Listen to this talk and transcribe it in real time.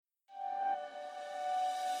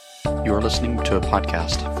You are listening to a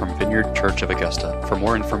podcast from Vineyard Church of Augusta. For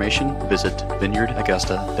more information, visit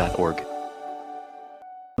vineyardaugusta.org.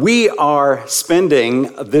 We are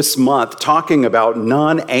spending this month talking about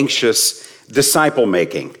non-anxious disciple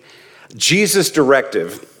making. Jesus'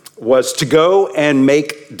 directive was to go and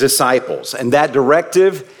make disciples, and that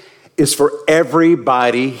directive is for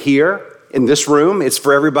everybody here in this room. It's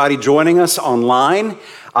for everybody joining us online.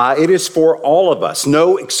 It is for all of us.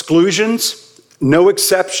 No exclusions. No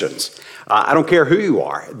exceptions. I don't care who you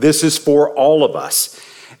are. This is for all of us.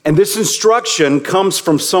 And this instruction comes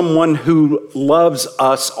from someone who loves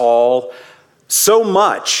us all so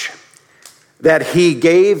much that he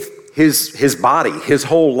gave his body, his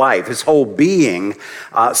whole life, his whole being,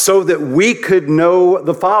 so that we could know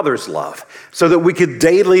the Father's love, so that we could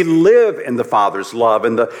daily live in the Father's love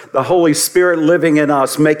and the Holy Spirit living in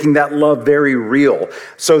us, making that love very real,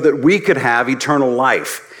 so that we could have eternal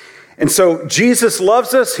life. And so Jesus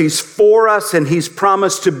loves us, he's for us, and he's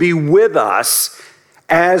promised to be with us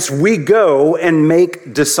as we go and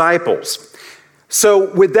make disciples.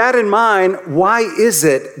 So with that in mind, why is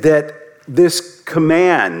it that this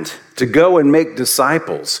command to go and make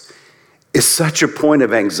disciples is such a point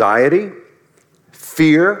of anxiety,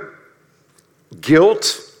 fear,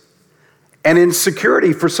 guilt, and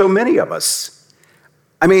insecurity for so many of us?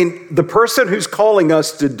 I mean, the person who's calling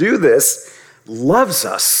us to do this loves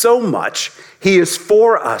us so much. He is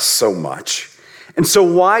for us so much. And so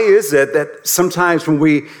why is it that sometimes when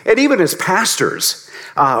we, and even as pastors,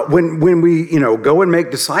 when we go and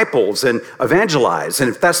make disciples and evangelize, and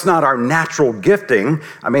if that's not our natural gifting,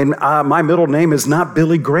 I mean, my middle name is not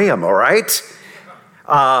Billy Graham, all right?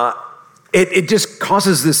 It just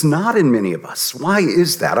causes this knot in many of us. Why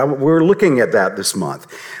is that? We're looking at that this month.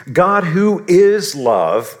 God, who is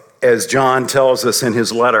love, as John tells us in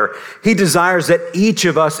his letter, he desires that each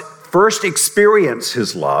of us first experience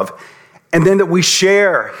his love and then that we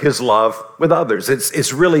share his love with others.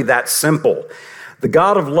 It's really that simple. The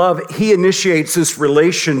God of love, he initiates this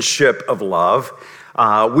relationship of love.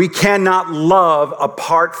 We cannot love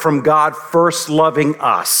apart from God first loving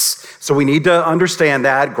us. So we need to understand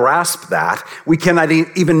that, grasp that. We cannot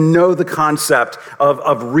even know the concept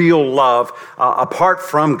of real love apart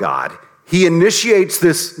from God. He initiates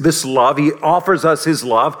this love. He offers us his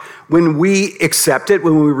love. When we accept it,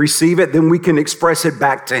 when we receive it, then we can express it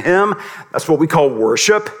back to him. That's what we call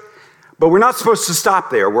worship. But we're not supposed to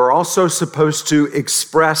stop there. We're also supposed to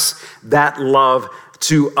express that love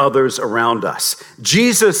to others around us.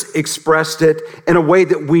 Jesus expressed it in a way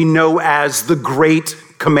that we know as the Great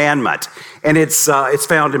Commandment. And it's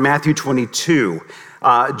found in Matthew 22.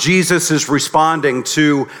 Jesus is responding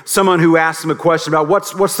to someone who asked him a question about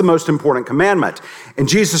what's the most important commandment. And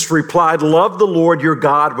Jesus replied, love the Lord your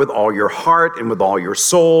God with all your heart and with all your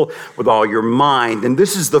soul, with all your mind. And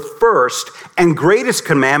this is the first and greatest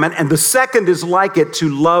commandment. And the second is like it, to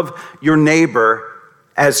love your neighbor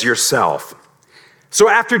as yourself. So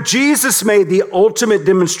after Jesus made the ultimate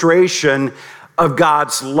demonstration of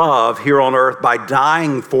God's love here on earth by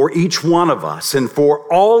dying for each one of us and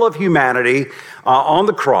for all of humanity on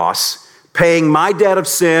the cross, paying my debt of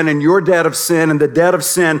sin and your debt of sin and the debt of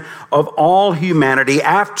sin of all humanity,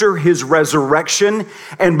 after his resurrection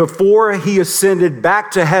and before he ascended back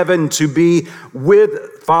to heaven to be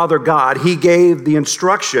with Father God, he gave the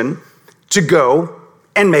instruction to go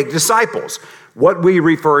and make disciples, what we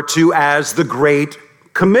refer to as the Great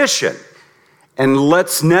Commission. And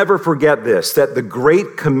let's never forget this, that the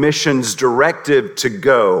Great Commission's directive to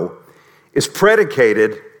go is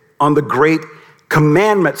predicated on the Great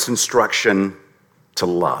Commandment's instruction to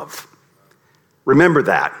love. Remember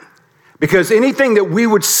that. Because anything that we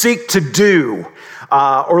would seek to do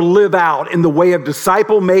or live out in the way of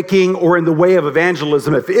disciple making or in the way of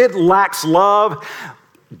evangelism, if it lacks love,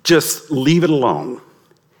 just leave it alone.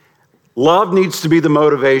 Love needs to be the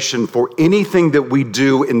motivation for anything that we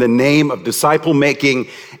do in the name of disciple making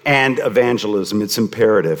and evangelism. It's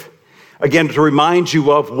imperative. Again, to remind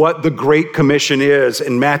you of what the Great Commission is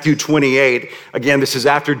in Matthew 28. Again, this is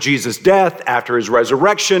after Jesus' death, after his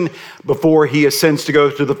resurrection, before he ascends to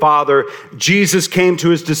go to the Father. Jesus came to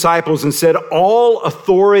his disciples and said, all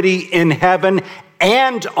authority in heaven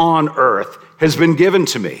and on earth has been given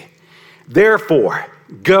to me. Therefore,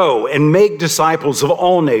 go and make disciples of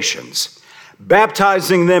all nations,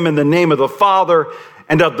 baptizing them in the name of the Father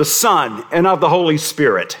and of the Son and of the Holy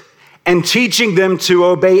Spirit, and teaching them to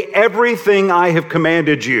obey everything I have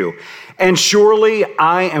commanded you. And surely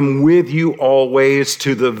I am with you always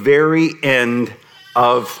to the very end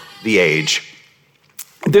of the age.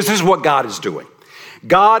 This is what God is doing.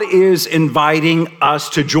 God is inviting us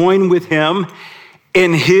to join with him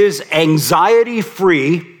in his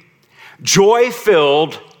anxiety-free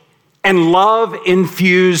joy-filled, and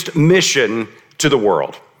love-infused mission to the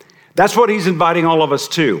world. That's what he's inviting all of us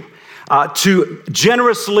to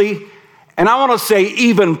generously, and I want to say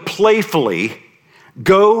even playfully,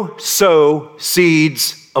 go sow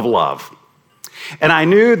seeds of love. And I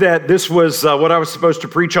knew that this was what I was supposed to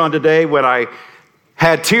preach on today when I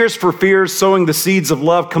had Tears for Fears, Sowing the Seeds of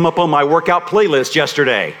Love come up on my workout playlist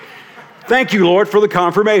yesterday. Thank you, Lord, for the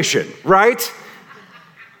confirmation, right?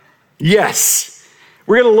 Yes.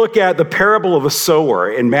 We're going to look at the parable of a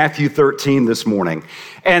sower in Matthew 13 this morning.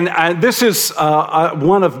 And this is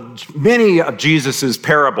one of many of Jesus's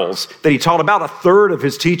parables that he taught. About a third of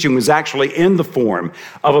his teaching was actually in the form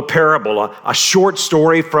of a parable, a short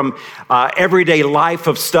story from everyday life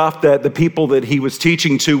of stuff that the people that he was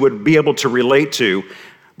teaching to would be able to relate to,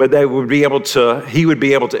 but he would be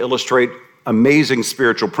able to illustrate amazing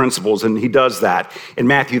spiritual principles, and he does that in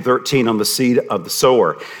Matthew 13 on the seed of the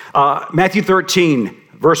sower. Matthew 13,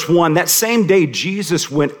 verse 1, that same day Jesus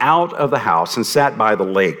went out of the house and sat by the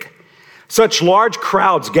lake. Such large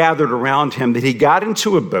crowds gathered around him that he got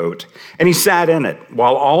into a boat and he sat in it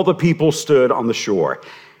while all the people stood on the shore.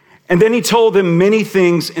 And then he told them many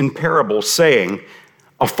things in parables, saying,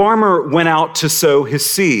 a farmer went out to sow his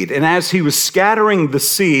seed, and as he was scattering the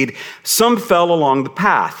seed, some fell along the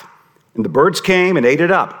path, and the birds came and ate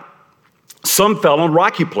it up. Some fell on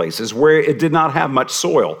rocky places where it did not have much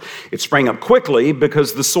soil. It sprang up quickly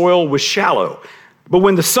because the soil was shallow. But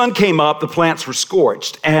when the sun came up, the plants were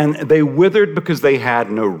scorched, and they withered because they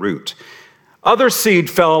had no root. Other seed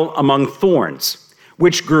fell among thorns,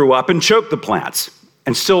 which grew up and choked the plants.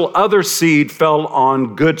 And still other seed fell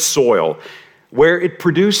on good soil, where it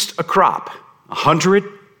produced a crop, 100,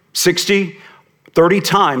 60, 30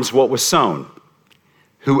 times what was sown.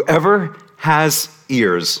 Whoever has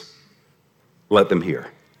ears, let them hear.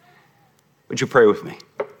 Would you pray with me?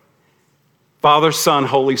 Father, Son,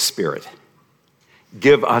 Holy Spirit,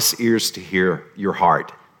 give us ears to hear your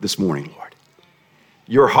heart this morning, Lord.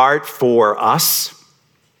 Your heart for us,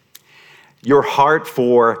 your heart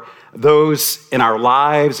for those in our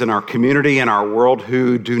lives, in our community, in our world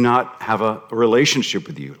who do not have a relationship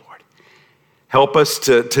with you, Lord. Help us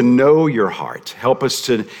to know your heart. Help us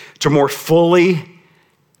to more fully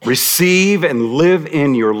receive and live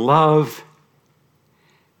in your love.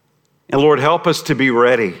 And Lord, help us to be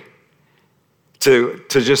ready to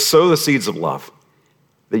just sow the seeds of love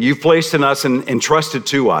that you've placed in us and entrusted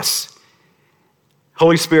to us.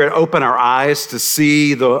 Holy Spirit, open our eyes to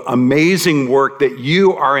see the amazing work that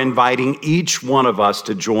you are inviting each one of us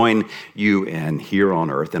to join you in here on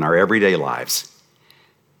earth in our everyday lives.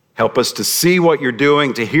 Help us to see what you're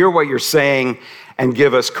doing, to hear what you're saying, and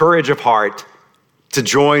give us courage of heart to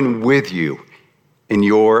join with you in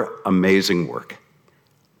your amazing work.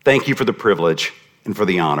 Thank you for the privilege and for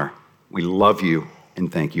the honor. We love you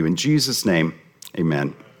and thank you. In Jesus' name,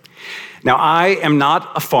 amen. Now, I am not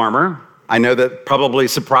a farmer. I know that probably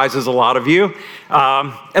surprises a lot of you.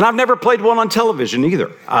 And I've never played one on television either.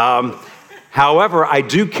 However, I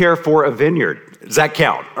do care for a vineyard. Does that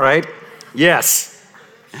count, right? Yes.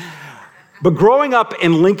 But growing up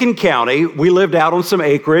in Lincoln County, we lived out on some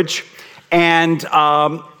acreage, and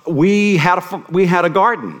we had a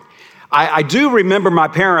garden. I do remember my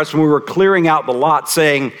parents, when we were clearing out the lot,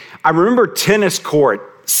 saying, I remember tennis court.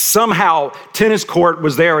 Somehow tennis court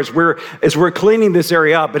was there as we're cleaning this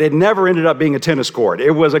area up, but it never ended up being a tennis court.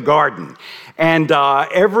 It was a garden. And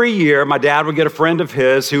every year, my dad would get a friend of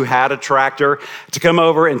his who had a tractor to come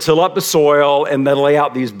over and till up the soil and then lay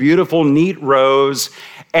out these beautiful, neat rows.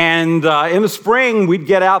 And in the spring, we'd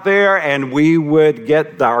get out there and we would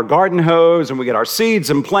get our garden hose and we get our seeds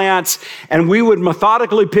and plants, and we would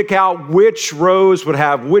methodically pick out which rows would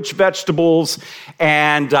have which vegetables,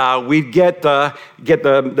 and we'd get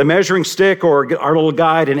the measuring stick or our little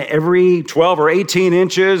guide, and every 12 or 18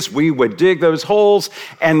 inches, we would dig those holes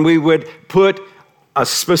and we would put a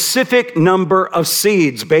specific number of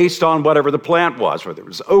seeds based on whatever the plant was, whether it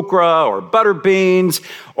was okra or butter beans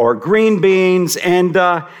or green beans, and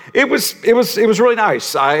it was really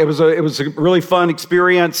nice. It was a really fun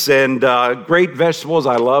experience, and great vegetables.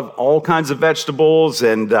 I love all kinds of vegetables,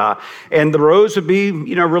 and the rows would be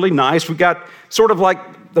really nice. We got sort of like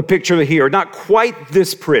the picture here, not quite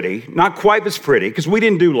this pretty, because we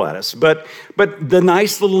didn't do lettuce, but the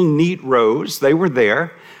nice little neat rows, they were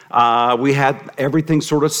there. We had everything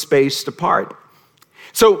sort of spaced apart.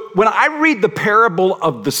 So when I read the parable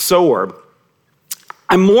of the sower,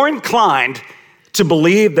 I'm more inclined to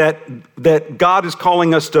believe that God is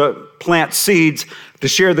calling us to plant seeds to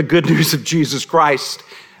share the good news of Jesus Christ,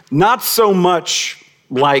 not so much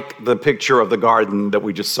like the picture of the garden that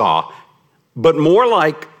we just saw, but more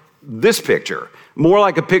like this picture, more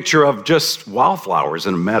like a picture of just wildflowers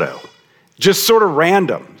in a meadow, just sort of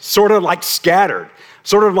random, sort of like scattered,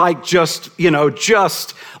 sort of like just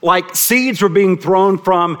like seeds were being thrown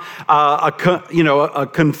from a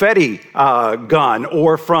confetti gun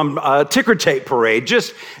or from a ticker tape parade,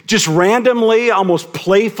 just randomly, almost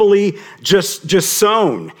playfully, just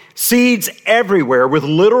sown. Seeds everywhere with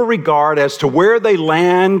little regard as to where they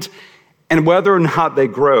land and whether or not they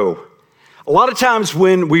grow. A lot of times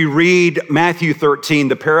when we read Matthew 13,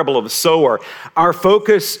 the parable of the sower, our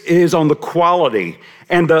focus is on the quality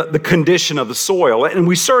and the condition of the soil. And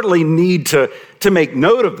we certainly need to make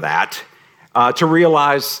note of that, to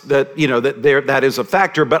realize that, that is a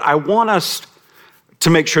factor. But I want us to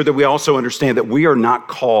make sure that we also understand that we are not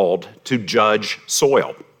called to judge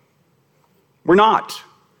soil. We're not.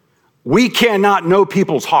 We cannot know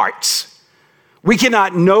people's hearts. We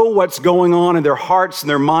cannot know what's going on in their hearts and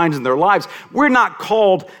their minds and their lives. We're not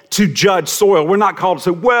called to judge soil. We're not called to say,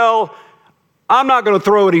 well, I'm not going to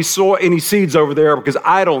throw any seeds over there because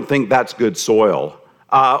I don't think that's good soil.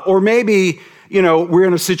 Or maybe, we're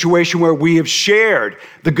in a situation where we have shared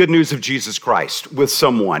the good news of Jesus Christ with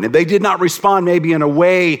someone, and they did not respond maybe in a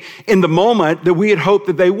way in the moment that we had hoped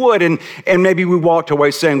that they would. And maybe we walked away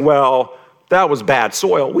saying, well, that was bad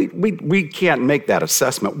soil. We can't make that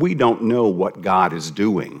assessment. We don't know what God is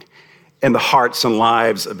doing in the hearts and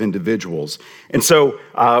lives of individuals. And so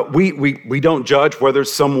we don't judge whether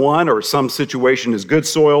someone or some situation is good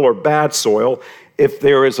soil or bad soil if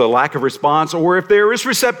there is a lack of response or if there is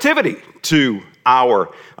receptivity to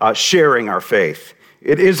our sharing our faith.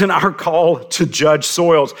 It isn't our call to judge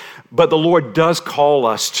soils, but the Lord does call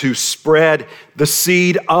us to spread the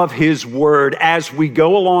seed of His word as we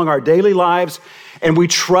go along our daily lives, and we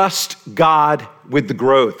trust God with the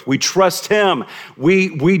growth. We trust Him.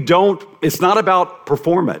 It's not about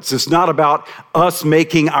performance. It's not about us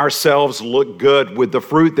making ourselves look good with the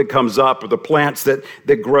fruit that comes up or the plants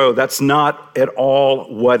that grow. That's not at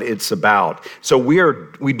all what it's about. So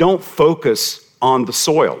we don't focus on the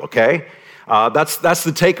soil, okay? That's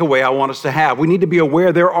the takeaway I want us to have. We need to be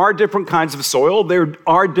aware there are different kinds of soil. There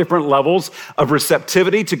are different levels of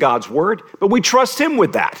receptivity to God's word, but we trust Him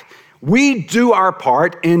with that. We do our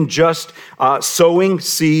part in just sowing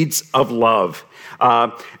seeds of love.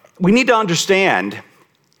 We need to understand,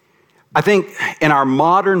 I think in our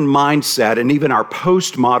modern mindset and even our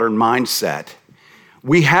postmodern mindset,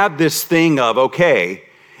 we have this thing of, okay,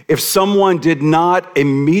 if someone did not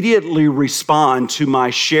immediately respond to my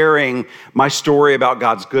sharing my story about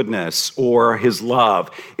God's goodness or His love,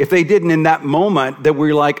 if they didn't in that moment, that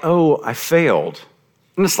we're like, oh, I failed.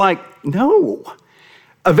 And it's like, no.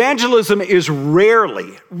 Evangelism is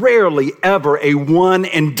rarely ever a one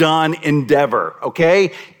and done endeavor,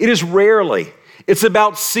 okay? It is rarely. It's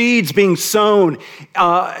about seeds being sown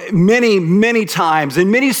many times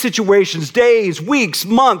in many situations, days, weeks,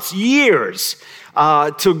 months, years,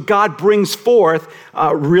 till God brings forth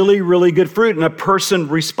really good fruit and a person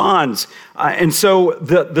responds. And so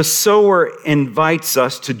the sower invites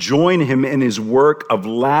us to join him in his work of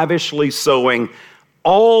lavishly sowing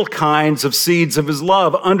all kinds of seeds of his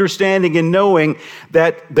love, understanding and knowing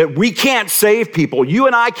that we can't save people. You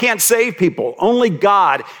and I can't save people. Only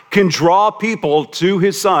God can draw people to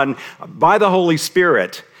His Son by the Holy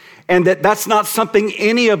Spirit. And that's not something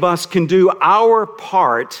any of us can do. Our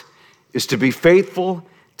part is to be faithful,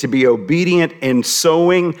 to be obedient in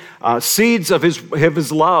sowing seeds of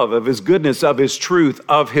his love, of His goodness, of His truth,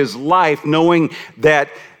 of His life, knowing that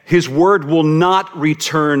His word will not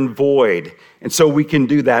return void. And so we can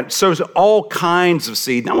do that. So there's all kinds of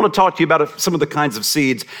seeds. And I want to talk to you about some of the kinds of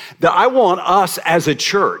seeds that I want us as a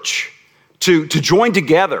church to join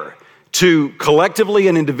together to collectively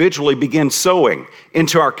and individually begin sowing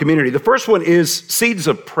into our community. The first one is seeds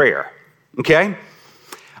of prayer, okay?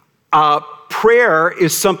 Prayer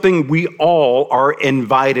is something we all are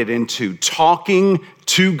invited into, talking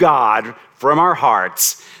to God from our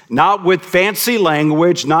hearts, not with fancy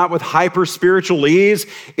language, not with hyper spiritualese.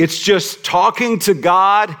 It's just talking to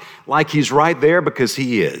God like He's right there because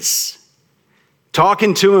He is.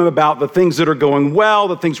 Talking to Him about the things that are going well,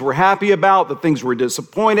 the things we're happy about, the things we're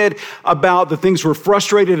disappointed about, the things we're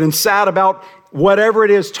frustrated and sad about, whatever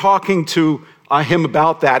it is, talking to Him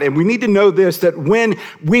about that. And we need to know this, that when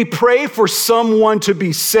we pray for someone to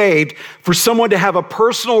be saved, for someone to have a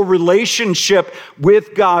personal relationship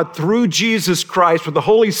with God through Jesus Christ, with the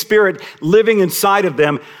Holy Spirit living inside of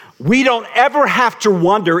them, we don't ever have to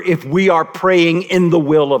wonder if we are praying in the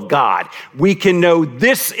will of God. We can know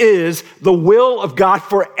this is the will of God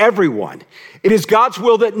for everyone. It is God's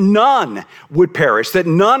will that none would perish, that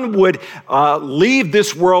none would leave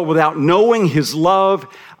this world without knowing his love,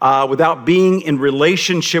 without being in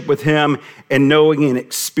relationship with him and knowing and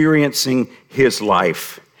experiencing his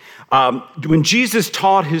life. When Jesus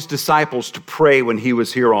taught his disciples to pray when he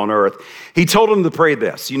was here on earth, he told them to pray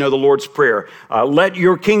this, the Lord's Prayer. Let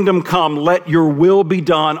your kingdom come, let your will be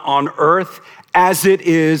done on earth as it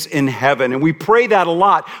is in heaven. And we pray that a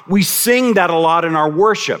lot. We sing that a lot in our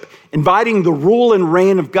worship, inviting the rule and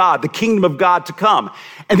reign of God, the kingdom of God to come.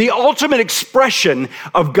 And the ultimate expression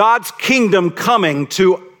of God's kingdom coming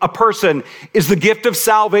to a person is the gift of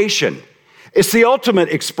salvation. It's the ultimate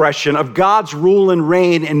expression of God's rule and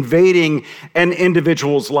reign invading an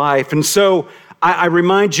individual's life. And so I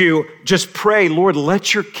remind you, just pray, Lord,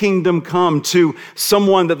 let your kingdom come to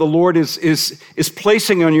someone that the Lord is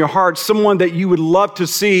placing on your heart, someone that you would love to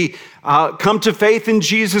see come to faith in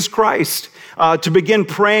Jesus Christ, to begin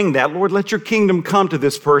praying that, Lord, let your kingdom come to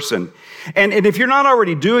this person. And if you're not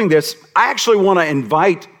already doing this, I actually want to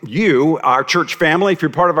invite you, our church family, if you're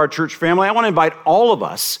part of our church family, I want to invite all of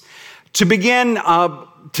us to begin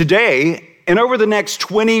today and over the next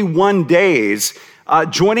 21 days,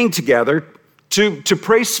 joining together to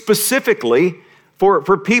pray specifically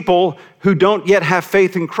for people who don't yet have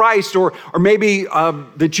faith in Christ, or maybe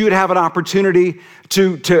that you would have an opportunity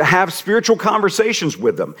to have spiritual conversations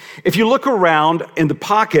with them. If you look around in the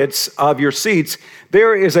pockets of your seats,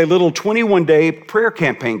 there is a little 21-day prayer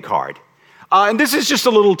campaign card. And this is just a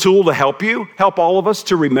little tool to help all of us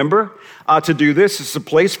to remember to do this. It's a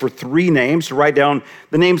place for 3 names, to write down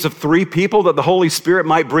the names of 3 people that the Holy Spirit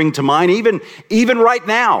might bring to mind, even right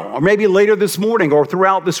now, or maybe later this morning or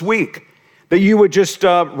throughout this week, that you would just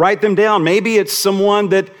write them down. Maybe it's someone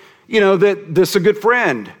that's a good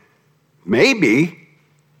friend. Maybe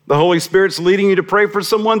the Holy Spirit's leading you to pray for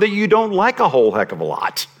someone that you don't like a whole heck of a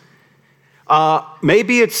lot.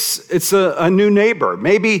 Maybe it's a new neighbor.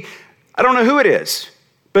 Maybe, I don't know who it is,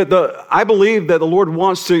 but I believe that the Lord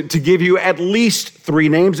wants to give you at least 3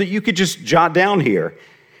 names that you could just jot down here.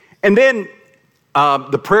 And then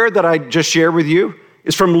the prayer that I just shared with you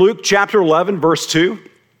is from Luke chapter 11, verse 2.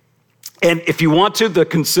 And if you want the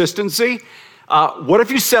consistency, what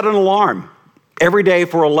if you set an alarm every day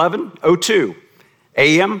for 11:02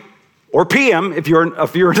 a.m. or p.m. if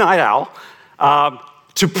you're a night owl,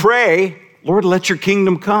 to pray, Lord, let your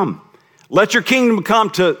kingdom come. Let your kingdom come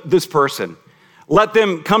to this person. Let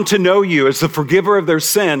them come to know you as the forgiver of their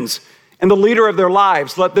sins and the leader of their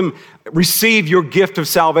lives. Let them receive your gift of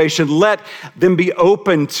salvation. Let them be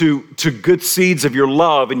open to good seeds of your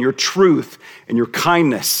love and your truth and your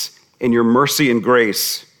kindness and your mercy and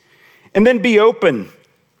grace. And then be open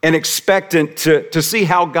and expectant to see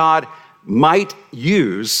how God might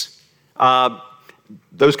use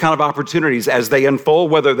those kind of opportunities as they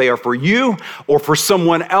unfold, whether they are for you or for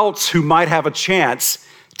someone else who might have a chance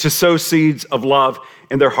to sow seeds of love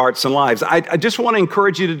in their hearts and lives. I just want to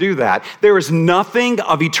encourage you to do that. There is nothing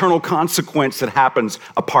of eternal consequence that happens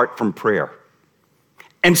apart from prayer.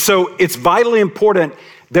 And so it's vitally important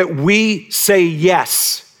that we say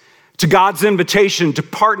yes to God's invitation to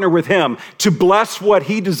partner with him, to bless what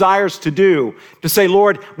he desires to do, to say,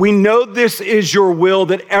 Lord, we know this is your will,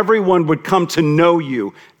 that everyone would come to know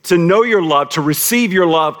you, to know your love, to receive your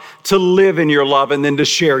love, to live in your love, and then to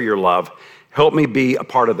share your love. Help me be a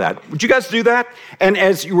part of that. Would you guys do that? And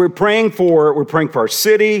as we're praying for our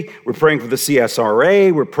city, we're praying for the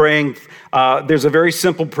CSRA, we're praying, there's a very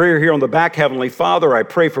simple prayer here on the back. Heavenly Father, I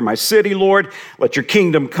pray for my city, Lord. Let your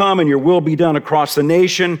kingdom come and your will be done across the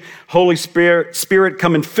nation. Holy Spirit,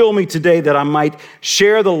 come and fill me today that I might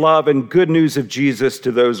share the love and good news of Jesus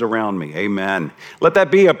to those around me. Amen. Let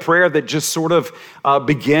that be a prayer that just sort of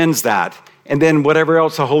begins that. And then whatever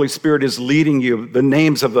else the Holy Spirit is leading you, the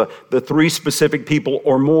names of the 3 specific people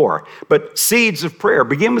or more. But seeds of prayer,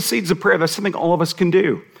 begin with seeds of prayer. That's something all of us can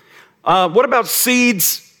do. What about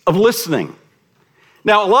seeds of listening?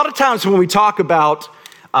 Now, a lot of times when we talk about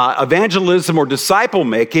evangelism or disciple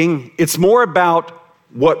making, it's more about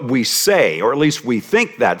what we say, or at least we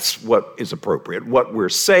think that's what is appropriate, what we're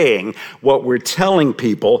saying, what we're telling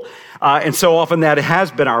people. And so often that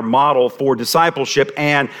has been our model for discipleship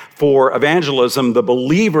and for evangelism, the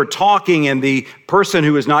believer talking and the person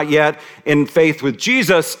who is not yet in faith with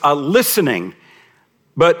Jesus listening.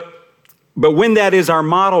 But when that is our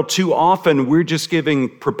model, too often we're just giving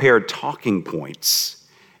prepared talking points.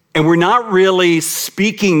 And we're not really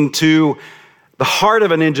speaking to the heart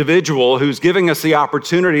of an individual who's giving us the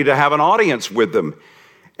opportunity to have an audience with them.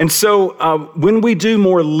 And so when we do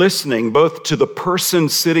more listening, both to the person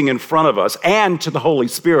sitting in front of us and to the Holy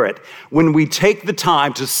Spirit, when we take the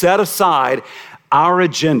time to set aside our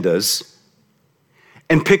agendas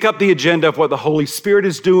and pick up the agenda of what the Holy Spirit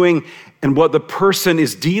is doing and what the person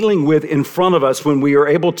is dealing with in front of us, when we are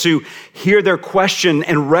able to hear their question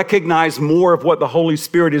and recognize more of what the Holy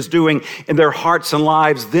Spirit is doing in their hearts and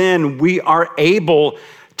lives, then we are able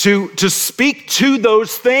to speak to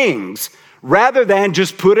those things rather than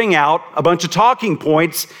just putting out a bunch of talking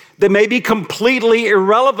points that may be completely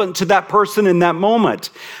irrelevant to that person in that moment.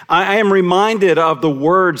 I am reminded of the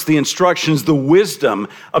words, the instructions, the wisdom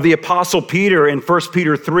of the Apostle Peter in 1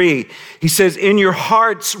 Peter 3. He says, "In your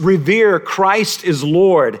hearts revere Christ is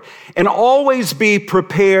Lord, and always be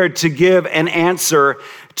prepared to give an answer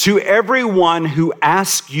to everyone who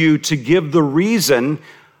asks you to give the reason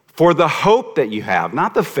for the hope that you have,"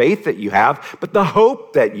 not the faith that you have, but the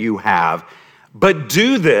hope that you have. "But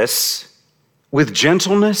do this with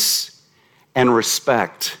gentleness and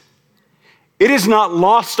respect." It is not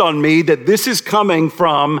lost on me that this is coming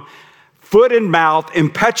from foot and mouth,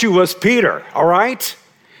 impetuous Peter, all right?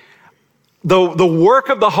 The work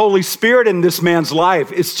of the Holy Spirit in this man's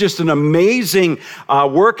life, it's just an amazing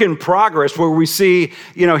work in progress, where we see,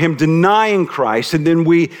 him denying Christ, and then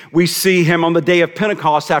we see him on the day of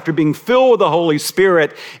Pentecost after being filled with the Holy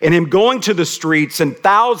Spirit, and him going to the streets and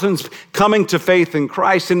thousands coming to faith in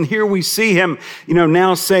Christ. And here we see him,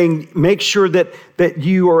 now saying, make sure that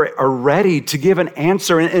you are ready to give an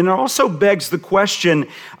answer. And it also begs the question,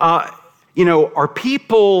 are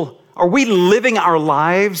we living our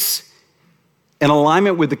lives in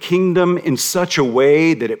alignment with the kingdom in such a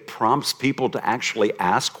way that it prompts people to actually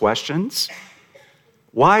ask questions?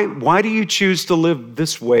 Why do you choose to live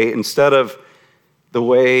this way instead of the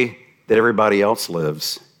way that everybody else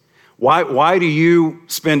lives? Why do you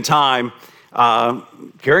spend time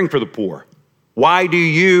caring for the poor? Why do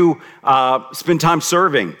you spend time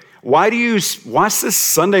serving? Why's this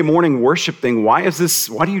Sunday morning worship thing? Why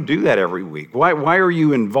do you do that every week? Why are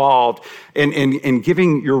you involved in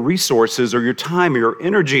giving your resources or your time or your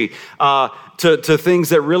energy to things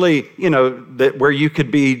that really, where you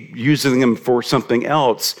could be using them for something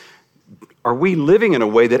else? Are we living in a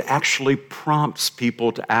way that actually prompts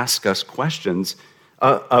people to ask us questions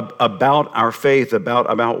about our faith,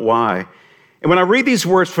 about why? And when I read these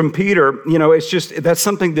words from Peter, that's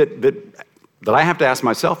something that I have to ask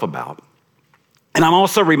myself about. And I'm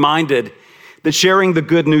also reminded that sharing the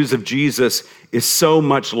good news of Jesus is so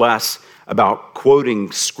much less about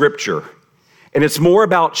quoting scripture, and it's more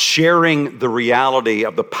about sharing the reality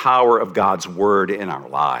of the power of God's word in our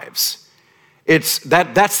lives. That's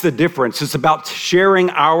the difference. It's about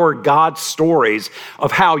sharing our God stories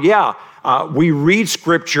of how, we read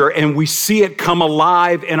scripture and we see it come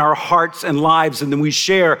alive in our hearts and lives, and then we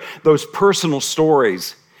share those personal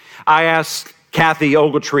stories. I asked Kathy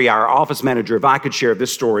Ogletree, our office manager, if I could share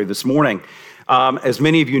this story this morning. As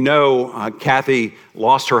many of you know, Kathy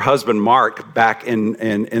lost her husband, Mark, back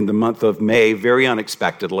in the month of May, very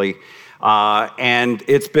unexpectedly. And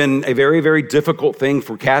it's been a very, very difficult thing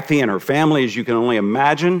for Kathy and her family, as you can only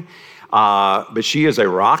imagine. But she is a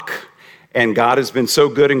rock, and God has been so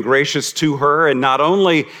good and gracious to her. And not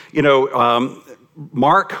only,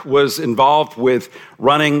 Mark was involved with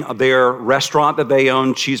running their restaurant that they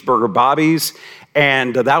own, Cheeseburger Bobby's,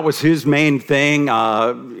 and that was his main thing.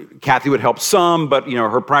 Kathy would help some, but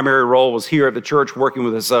her primary role was here at the church, working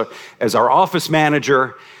with us as our office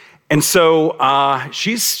manager. And so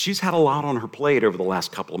she's had a lot on her plate over the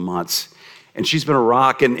last couple of months, and she's been a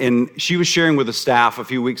rock. And she was sharing with the staff a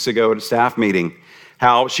few weeks ago at a staff meeting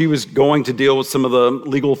how she was going to deal with some of the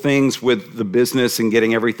legal things with the business and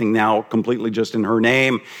getting everything now completely just in her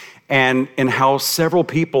name, and how several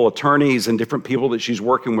people, attorneys and different people that she's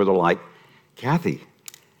working with, are like, Kathy,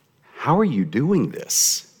 how are you doing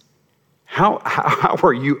this? How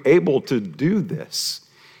are you able to do this?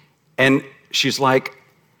 And she's like,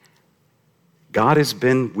 God has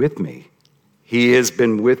been with me. He has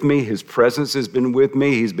been with me. His presence has been with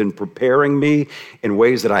me. He's been preparing me in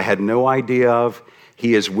ways that I had no idea of.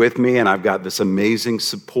 He is with me, and I've got this amazing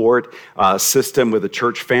support system with a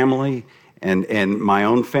church family and my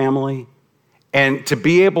own family. And to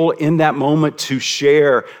be able in that moment to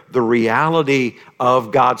share the reality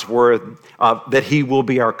of God's word, that he will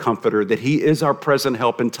be our comforter, that he is our present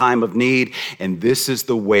help in time of need. And this is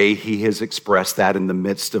the way he has expressed that in the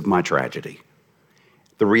midst of my tragedy.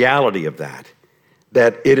 The reality of that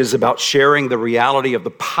it is about sharing the reality of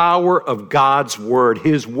the power of God's word.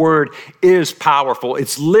 His word is powerful.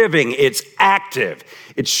 It's living. It's active.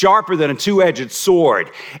 It's sharper than a two-edged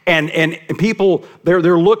sword. And people, they're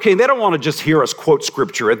looking, they don't want to just hear us quote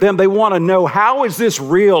scripture at them. They want to know, how is this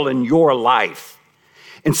real in your life?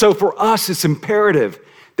 And so for us, it's imperative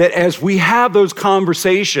that as we have those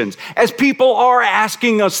conversations, as people are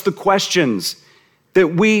asking us the questions, that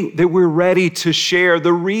we're ready to share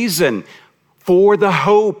the reason for the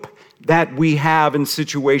hope that we have in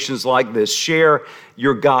situations like this. Share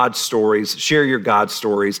your God stories. Share your God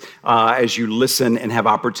stories as you listen and have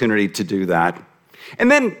opportunity to do that. And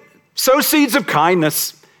then sow seeds of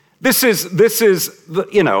kindness. This is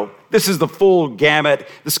the full gamut.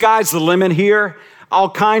 The sky's the limit here. All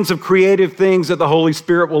kinds of creative things that the Holy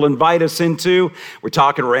Spirit will invite us into. We're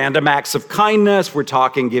talking random acts of kindness. We're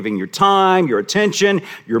talking giving your time, your attention,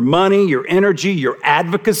 your money, your energy, your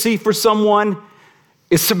advocacy for someone.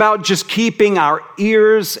 It's about just keeping our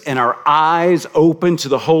ears and our eyes open to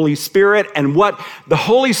the Holy Spirit and what the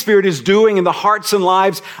Holy Spirit is doing in the hearts and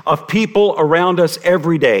lives of people around us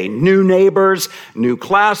every day. New neighbors, new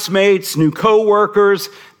classmates, new coworkers,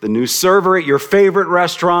 the new server at your favorite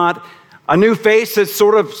restaurant, a new face that's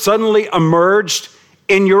sort of suddenly emerged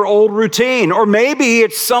in your old routine. Or maybe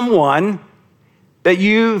it's someone that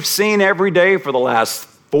you've seen every day for the last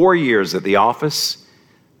 4 years at the office,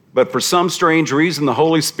 but for some strange reason, the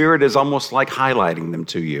Holy Spirit is almost like highlighting them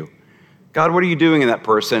to you. God, what are you doing in that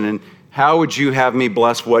person? And how would you have me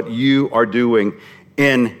bless what you are doing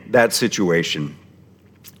in that situation?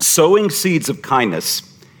 Sowing seeds of kindness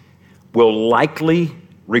will likely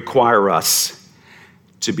require us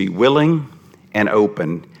to be willing and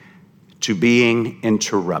open to being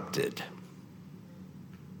interrupted.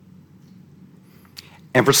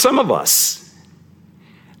 And for some of us,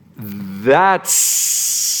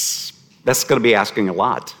 that's going to be asking a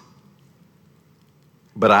lot.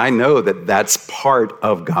 But I know that that's part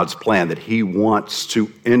of God's plan, that He wants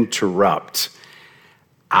to interrupt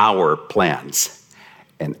our plans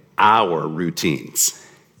and our routines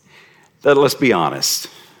that, let's be honest,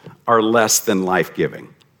 are less than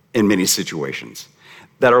life-giving in many situations,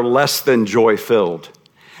 that are less than joy-filled,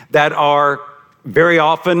 that are very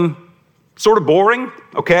often sort of boring,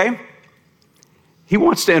 okay? He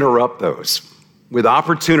wants to interrupt those with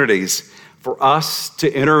opportunities for us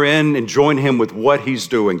to enter in and join Him with what He's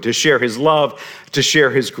doing, to share His love, to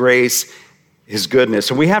share His grace, His goodness.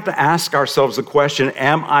 And we have to ask ourselves the question,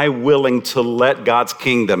 am I willing to let God's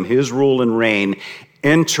kingdom, His rule and reign,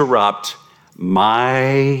 interrupt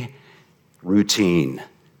my routine?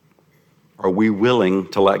 Are we willing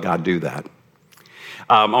to let God do that?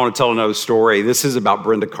 I want to tell another story. This is about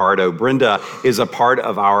Brenda Cardo. Brenda is a part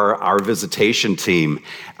of our visitation team.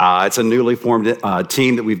 It's a newly formed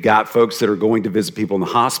team that we've got folks that are going to visit people in the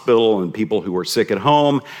hospital and people who are sick at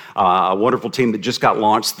home. A wonderful team that just got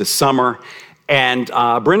launched this summer. And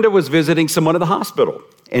Brenda was visiting someone at the hospital.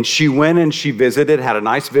 And she went and she visited, had a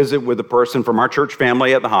nice visit with a person from our church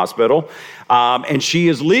family at the hospital. And she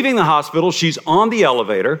is leaving the hospital. She's on the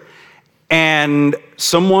elevator. And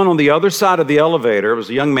someone on the other side of the elevator, it was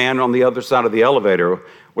a young man on the other side of the elevator, it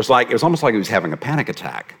was almost like he was having a panic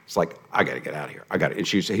attack. It's like, I got to get out of here. And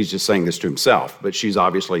he's just saying this to himself, but she's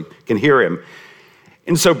obviously can hear him.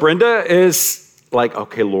 And so Brenda is like,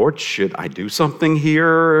 okay, Lord, should I do something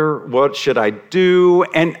here? What should I do?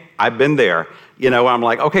 And I've been there. I'm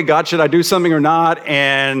like, okay, God, should I do something or not?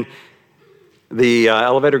 And the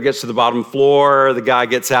elevator gets to the bottom floor. The guy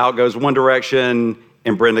gets out, goes one direction,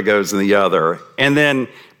 and Brenda goes in the other. And then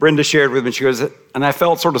Brenda shared with me, she goes, and I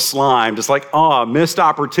felt sort of slimed, just like, missed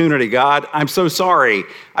opportunity, God. I'm so sorry.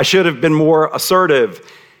 I should have been more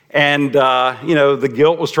assertive. And, the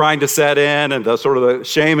guilt was trying to set in and the sort of the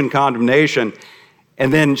shame and condemnation.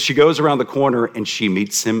 And then she goes around the corner and she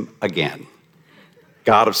meets him again.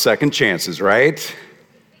 God of second chances, right?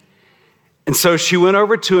 And so she went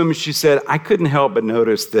over to him and she said, I couldn't help but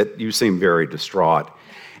notice that you seem very distraught.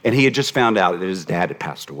 And he had just found out that his dad had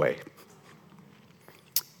passed away.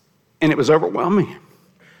 And it was overwhelming.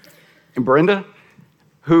 And Brenda,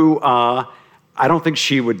 who I don't think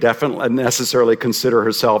she would definitely necessarily consider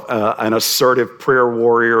herself an assertive prayer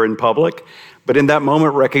warrior in public, but in that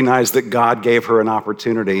moment recognized that God gave her an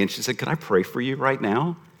opportunity. And she said, could I pray for you right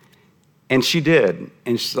now? And she did.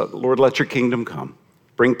 And she said, Lord, let your kingdom come.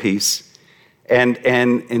 Bring peace.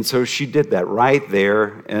 And so she did that right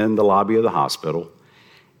there in the lobby of the hospital.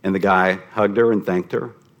 And the guy hugged her and thanked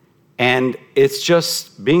her. And it's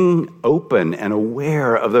just being open and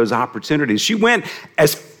aware of those opportunities. She went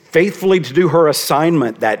as faithfully to do her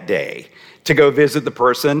assignment that day to go visit the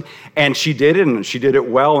person. And she did it, and she did it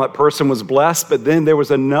well. And that person was blessed. But then there was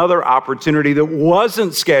another opportunity that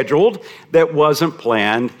wasn't scheduled, that wasn't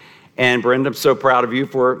planned. And Brenda, I'm so proud of you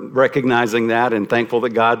for recognizing that and thankful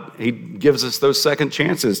that God, He gives us those second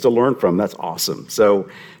chances to learn from. That's awesome. So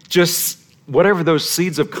just whatever those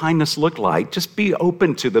seeds of kindness look like, just be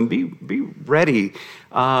open to them, be ready,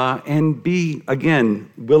 and be, again,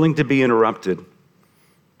 willing to be interrupted.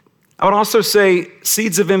 I would also say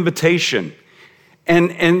seeds of invitation.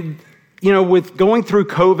 And with going through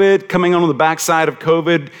COVID, coming on the backside of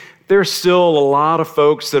COVID, there's still a lot of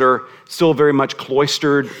folks that are still very much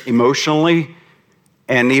cloistered emotionally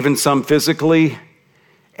and even some physically.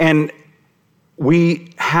 And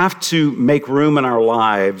we have to make room in our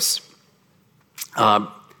lives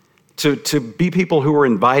to be people who are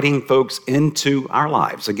inviting folks into our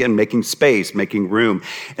lives. Again, making space, making room.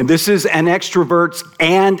 And this is an extrovert's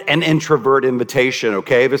and an introvert invitation,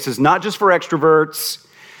 okay? This is not just for extroverts.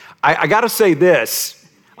 I got to say this.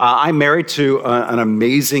 I'm married to an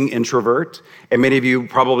amazing introvert, and many of you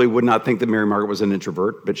probably would not think that Mary Margaret was an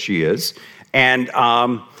introvert, but she is. And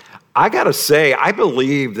I got to say, I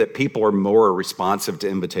believe that people are more responsive to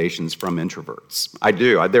invitations from introverts. I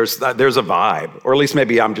do. There's a vibe, or at least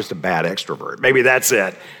maybe I'm just a bad extrovert. Maybe that's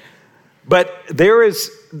it. But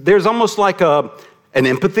there's almost like an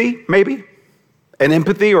empathy, maybe, an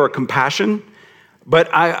empathy or a compassion. But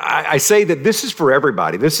I say that this is for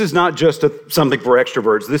everybody. This is not just something for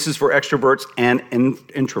extroverts. This is for extroverts and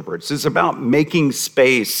introverts. It's about making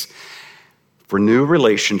space for new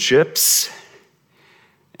relationships.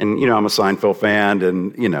 And, I'm a Seinfeld fan,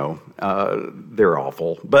 and, they're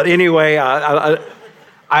awful. But anyway,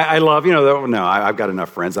 I love, I've got enough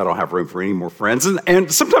friends. I don't have room for any more friends.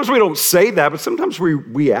 And sometimes we don't say that, but sometimes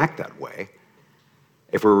we act that way,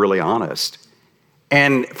 if we're really honest.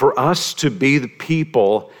 And for us to be the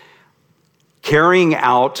people carrying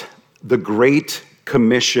out the Great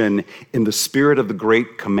Commission in the spirit of the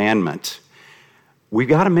Great Commandment, we've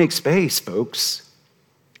got to make space, folks.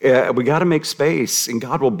 We got to make space, and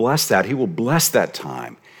God will bless that. He will bless that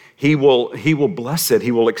time. He will bless it.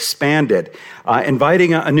 He will expand it.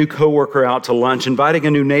 Inviting a new coworker out to lunch, inviting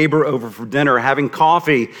a new neighbor over for dinner, having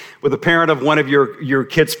coffee with a parent of one of your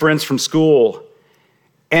kids' friends from school.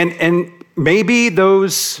 And maybe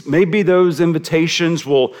those invitations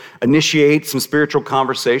will initiate some spiritual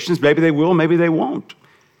conversations. Maybe they will, maybe they won't.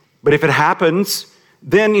 But if it happens,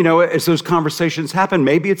 then, as those conversations happen,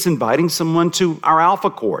 maybe it's inviting someone to our Alpha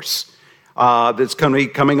course that's going to be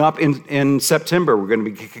coming up in September. We're going to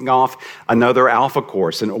be kicking off another Alpha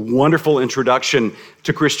course and a wonderful introduction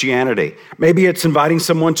to Christianity. Maybe it's inviting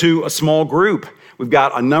someone to a small group. We've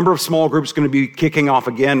got a number of small groups going to be kicking off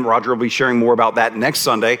again. Roger will be sharing more about that next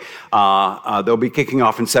Sunday. They'll be kicking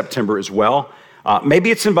off in September as well. Maybe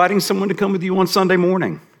it's inviting someone to come with you on Sunday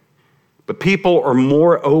morning. But people are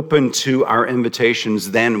more open to our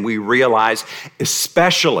invitations than we realize,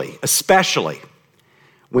 especially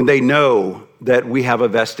when they know that we have a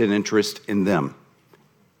vested interest in them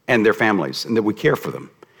and their families and that we care for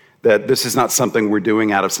them. That this is not something we're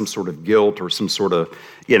doing out of some sort of guilt or some sort of,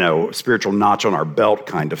 spiritual notch on our belt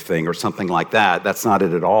kind of thing or something like that. That's not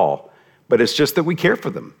it at all. But it's just that we care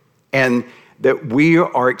for them and that we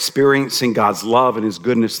are experiencing God's love and his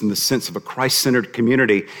goodness in the sense of a Christ-centered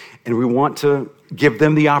community. And we want to give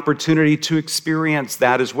them the opportunity to experience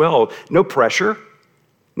that as well. No pressure,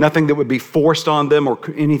 nothing that would be forced on them or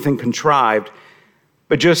anything contrived,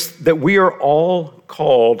 but just that we are all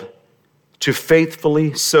called to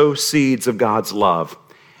faithfully sow seeds of God's love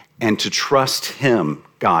and to trust him,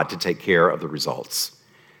 God, to take care of the results.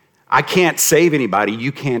 I can't save anybody.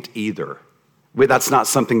 You can't either. That's not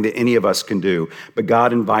something that any of us can do, but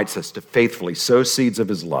God invites us to faithfully sow seeds of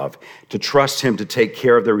his love, to trust him to take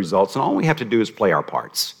care of the results, and all we have to do is play our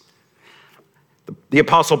parts. The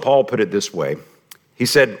Apostle Paul put it this way. He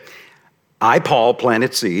said, I, Paul,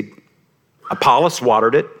 planted seed, Apollos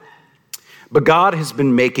watered it, but God has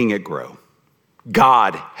been making it grow.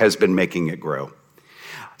 God has been making it grow.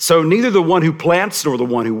 So neither the one who plants nor the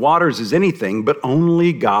one who waters is anything, but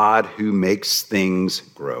only God who makes things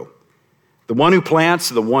grow. The one who plants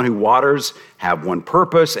and the one who waters have one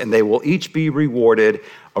purpose, and they will each be rewarded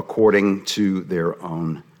according to their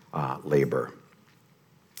own labor.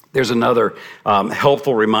 There's another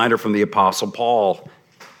helpful reminder from the Apostle Paul.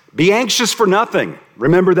 Be anxious for nothing.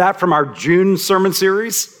 Remember that from our June sermon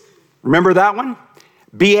series? Remember that one?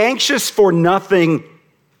 Be anxious for nothing,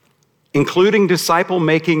 including disciple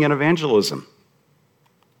making and evangelism.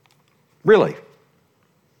 Really.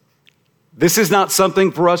 This is not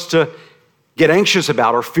something for us to get anxious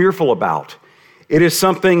about or fearful about. It is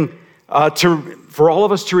something for all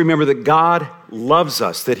of us to remember that God loves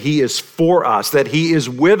us, that he is for us, that he is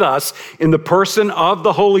with us in the person of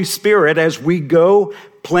the Holy Spirit as we go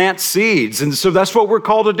plant seeds. And so that's what we're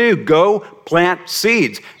called to do. Go plant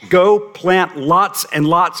seeds. Go plant lots and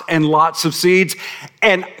lots and lots of seeds.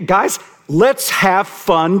 And guys, let's have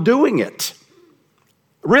fun doing it.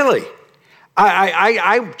 Really.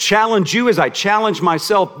 I challenge you as I challenge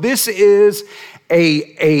myself. This is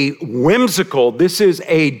a whimsical, this is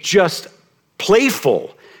a just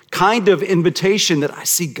playful kind of invitation that I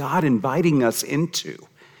see God inviting us into,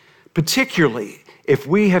 particularly if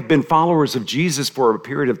we have been followers of Jesus for a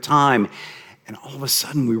period of time, and all of a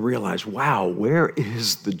sudden we realize, wow, where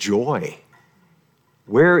is the joy?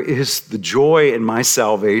 Where is the joy in my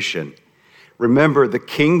salvation? Remember, the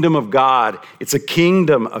kingdom of God, it's a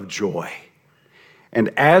kingdom of joy. And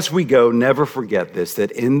as we go, never forget this,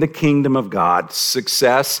 that in the kingdom of God,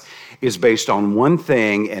 success is based on one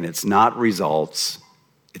thing, and it's not results,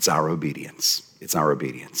 it's our obedience. It's our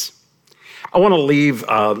obedience. I want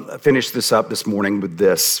to finish this up this morning with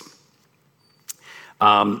this.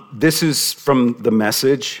 This is from the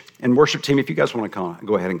Message. And worship team, if you guys want to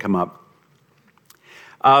go ahead and come up.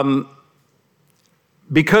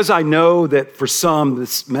 Because I know that for some,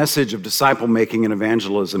 this message of disciple making and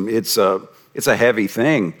evangelism, it's a heavy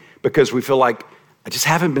thing because we feel like, I just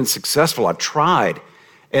haven't been successful. I've tried.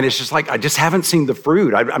 And it's just like, I just haven't seen the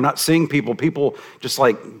fruit. I'm not seeing people just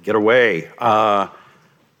like get away.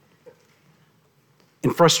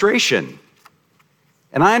 In frustration.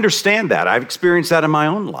 And I understand that. I've experienced that in my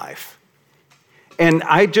own life. And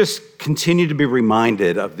I just continue to be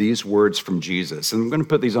reminded of these words from Jesus. And I'm going to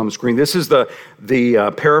put these on the screen. This is the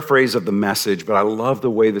paraphrase of the Message, but I love the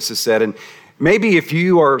way this is said. And maybe if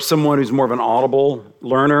you are someone who's more of an audible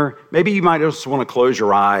learner, maybe you might just want to close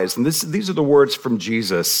your eyes. And these are the words from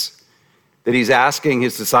Jesus that he's asking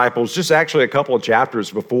his disciples, just actually a couple of chapters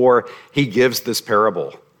before he gives this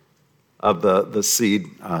parable of the seed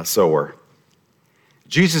sower.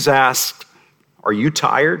 Jesus asked, are you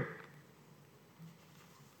tired?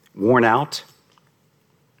 Worn out?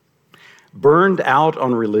 Burned out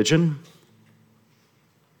on religion?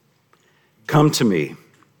 Come to me.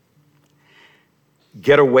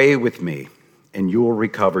 Get away with me, and you will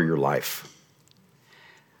recover your life.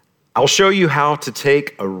 I'll show you how to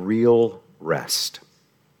take a real rest.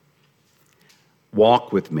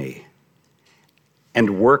 Walk with me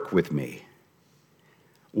and work with me.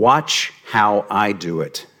 Watch how I do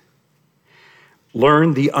it.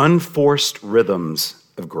 Learn the unforced rhythms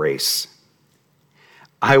of grace.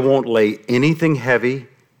 I won't lay anything heavy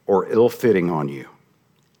or ill-fitting on you.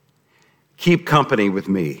 Keep company with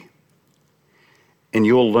me, and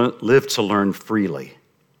you'll live to learn freely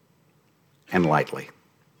and lightly.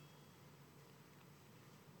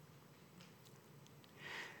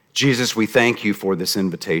 Jesus, we thank you for this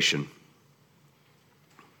invitation.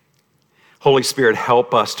 Holy Spirit,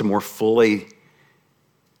 help us to more fully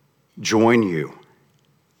join you,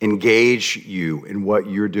 engage you in what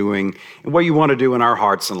you're doing and what you want to do in our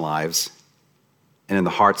hearts and lives and in the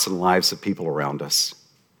hearts and lives of people around us.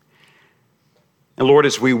 And Lord,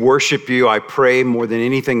 as we worship you, I pray more than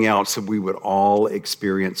anything else that we would all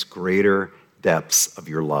experience greater depths of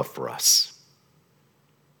your love for us.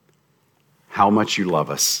 How much you love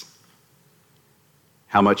us,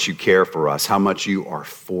 how much you care for us, how much you are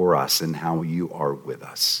for us, and how you are with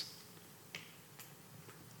us.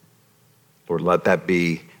 Lord, let that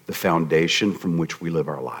be the foundation from which we live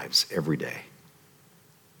our lives every day.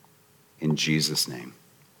 In Jesus' name,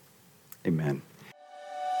 amen.